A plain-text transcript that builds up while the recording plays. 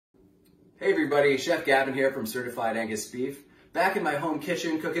Hey everybody, Chef Gavin here from Certified Angus Beef. Back in my home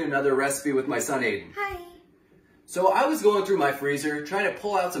kitchen cooking another recipe with my son Aidan. Hi. So I was going through my freezer trying to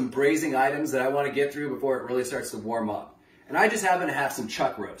pull out some braising items that I want to get through before it really starts to warm up. And I just happen to have some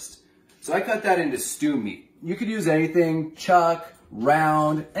chuck roast. So I cut that into stew meat. You could use anything, chuck,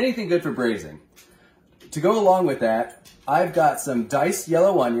 round, anything good for braising. To go along with that, I've got some diced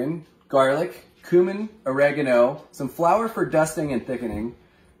yellow onion, garlic, cumin, oregano, some flour for dusting and thickening,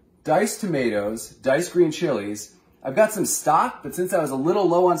 diced tomatoes, diced green chilies. I've got some stock, but since I was a little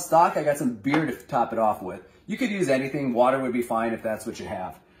low on stock, I got some beer to top it off with. You could use anything, water would be fine if that's what you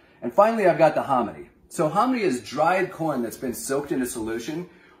have. And finally, I've got the hominy. So hominy is dried corn that's been soaked in a solution,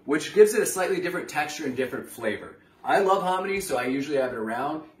 which gives it a slightly different texture and different flavor. I love hominy, so I usually have it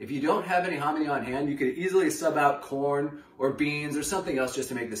around. If you don't have any hominy on hand, you could easily sub out corn or beans or something else just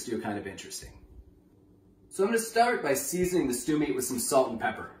to make the stew kind of interesting. So I'm going to start by seasoning the stew meat with some salt and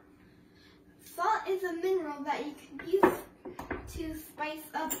pepper. Salt is a mineral that you can use to spice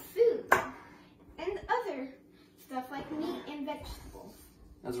up food and other stuff like meat and vegetables.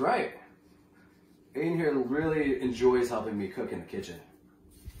 That's right. Aidan here really enjoys helping me cook in the kitchen.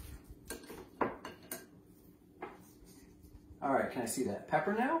 All right, can I see that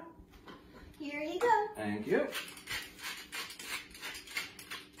pepper now? Here you go. Thank you.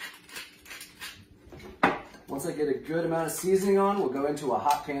 Once I get a good amount of seasoning on, we'll go into a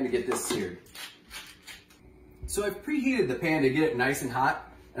hot pan to get this seared. So I've preheated the pan to get it nice and hot.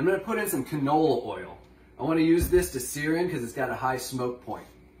 I'm going to put in some canola oil. I want to use this to sear in because it's got a high smoke point.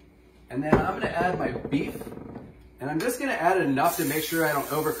 And then I'm going to add my beef. And I'm just going to add enough to make sure I don't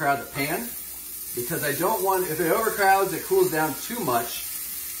overcrowd the pan. Because I don't want, if it overcrowds, it cools down too much,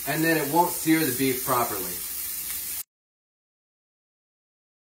 and then it won't sear the beef properly.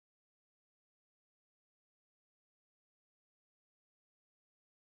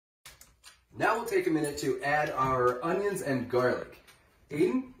 Now we'll take a minute to add our onions and garlic.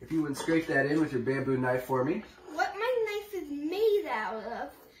 Aidan, if you would scrape that in with your bamboo knife for me. What my knife is made out of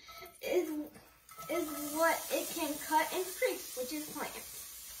is what it can cut and scrape, which is plants.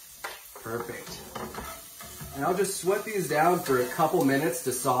 Perfect. And I'll just sweat these down for a couple minutes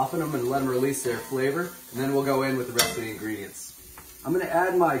to soften them and let them release their flavor, and then we'll go in with the rest of the ingredients. I'm going to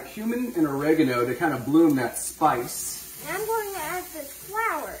add my cumin and oregano to kind of bloom that spice. And I'm going to add this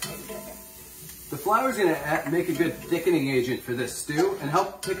flour into it. The flour is going to make a good thickening agent for this stew and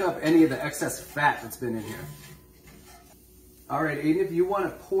help pick up any of the excess fat that's been in here. All right, Aidan, if you want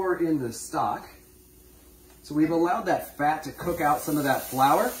to pour in the stock. So we've allowed that fat to cook out some of that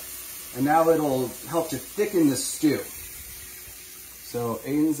flour. And now it'll help to thicken the stew. So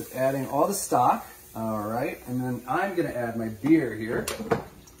Aidan's adding all the stock. All right, and then I'm gonna add my beer here.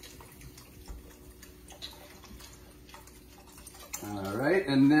 All right,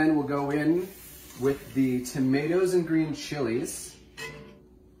 and then we'll go in with the tomatoes and green chilies.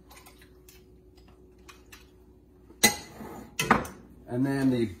 And then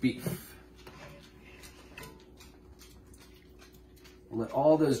the beef. Let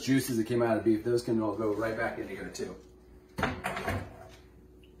all those juices that came out of the beef, those can all go right back into here too.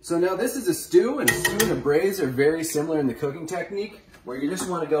 So now this is a stew, and a stew and a braise are very similar in the cooking technique, where you just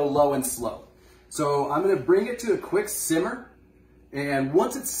want to go low and slow. So I'm going to bring it to a quick simmer, and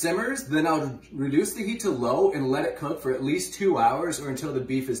once it simmers, then I'll reduce the heat to low and let it cook for at least 2 hours or until the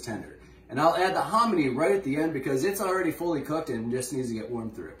beef is tender. And I'll add the hominy right at the end because it's already fully cooked and just needs to get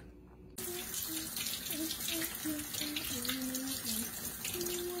warmed through.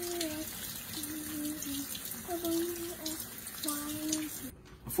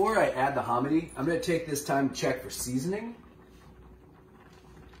 Before I add the hominy, I'm going to take this time to check for seasoning.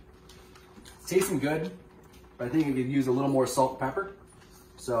 It's tasting good, but I think you could use a little more salt and pepper.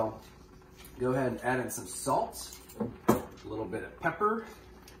 So go ahead and add in some salt, a little bit of pepper.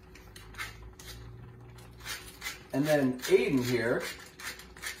 And then Aidan here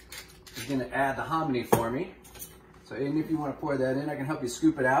is going to add the hominy for me. So Aidan, if you want to pour that in, I can help you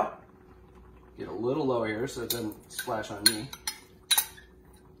scoop it out. Get a little low here so it doesn't splash on me.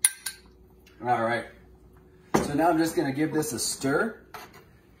 All right, so now I'm just gonna give this a stir,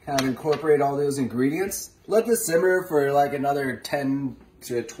 kind of incorporate all those ingredients. Let this simmer for like another 10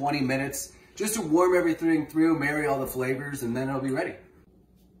 to 20 minutes, just to warm everything through, marry all the flavors, and then it'll be ready.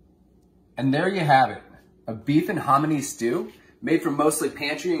 And there you have it, a beef and hominy stew made from mostly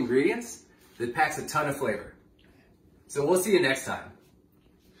pantry ingredients that packs a ton of flavor. So we'll see you next time.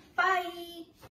 Bye.